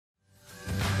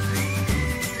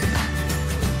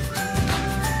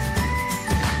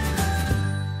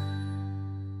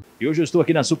E hoje eu estou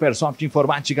aqui na Supersoft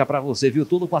Informática para você, viu?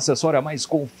 Tudo com acessório a mais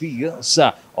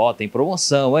confiança. Ó, tem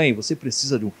promoção, hein? Você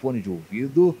precisa de um fone de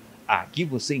ouvido? Aqui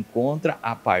você encontra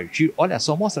a partir, olha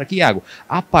só, mostra aqui, Iago,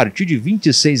 a partir de R$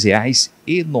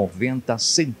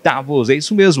 26,90. É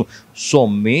isso mesmo,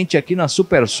 somente aqui na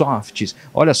Supersoft.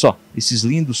 Olha só, esses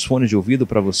lindos fones de ouvido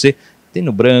para você. Tem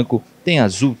no branco, tem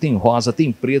azul, tem rosa,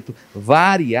 tem preto,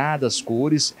 variadas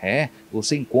cores.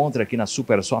 Você encontra aqui na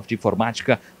Supersoft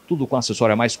Informática, tudo com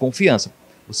acessório a mais confiança.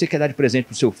 Você quer dar de presente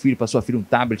para o seu filho, para sua filha, um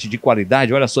tablet de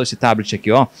qualidade? Olha só esse tablet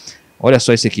aqui, ó. Olha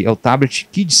só esse aqui, é o Tablet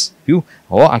Kids, viu?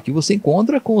 Ó, aqui você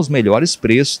encontra com os melhores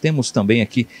preços. Temos também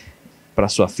aqui para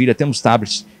sua filha, temos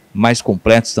tablets mais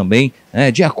completos também,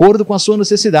 de acordo com a sua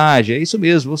necessidade. É isso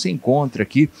mesmo, você encontra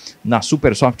aqui na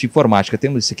Supersoft Informática.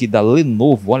 Temos esse aqui da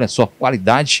Lenovo, olha só,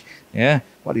 qualidade,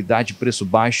 qualidade, preço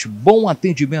baixo, bom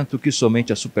atendimento que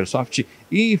somente a Supersoft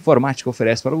Informática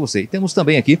oferece para você. E temos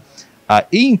também aqui a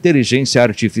inteligência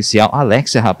artificial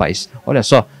Alexa, rapaz. Olha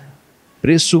só,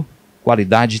 preço,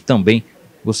 qualidade também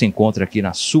você encontra aqui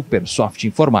na Supersoft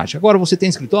Informática. Agora você tem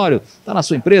escritório, está na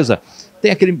sua empresa,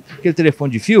 tem aquele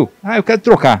telefone de fio? Ah, eu quero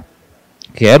trocar.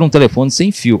 Quero um telefone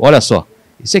sem fio. Olha só,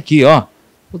 esse aqui, ó,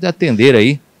 poder atender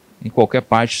aí em qualquer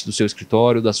parte do seu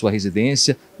escritório, da sua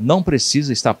residência. Não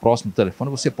precisa estar próximo do telefone,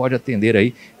 você pode atender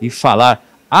aí e falar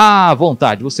à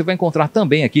vontade. Você vai encontrar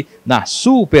também aqui na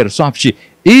Supersoft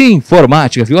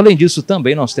Informática, viu? Além disso,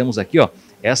 também nós temos aqui, ó,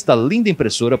 esta linda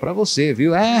impressora para você,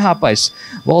 viu? Rapaz,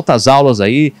 volta às aulas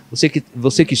aí, você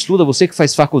que estuda, você que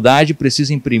faz faculdade,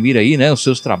 precisa imprimir aí, né, os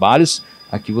seus trabalhos.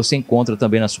 Aqui você encontra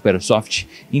também na Supersoft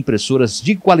impressoras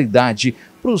de qualidade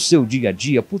para o seu dia a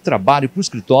dia, para o trabalho, para o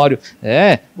escritório.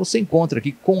 Você encontra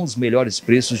aqui com os melhores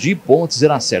preços de Pontes e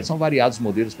Lacerda. São variados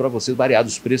modelos para você,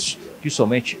 variados preços que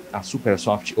somente a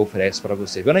Supersoft oferece para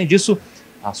você. Além disso,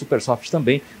 a Supersoft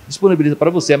também disponibiliza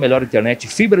para você a melhor internet,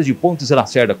 fibra de Pontes e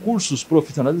Lacerda, cursos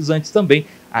profissionalizantes também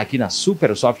aqui na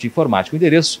Supersoft Informática. O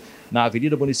endereço na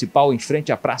Avenida Municipal, em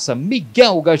frente à Praça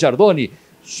Miguel Gajardoni.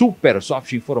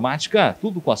 Supersoft Informática,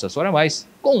 tudo com acessório a mais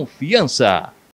confiança.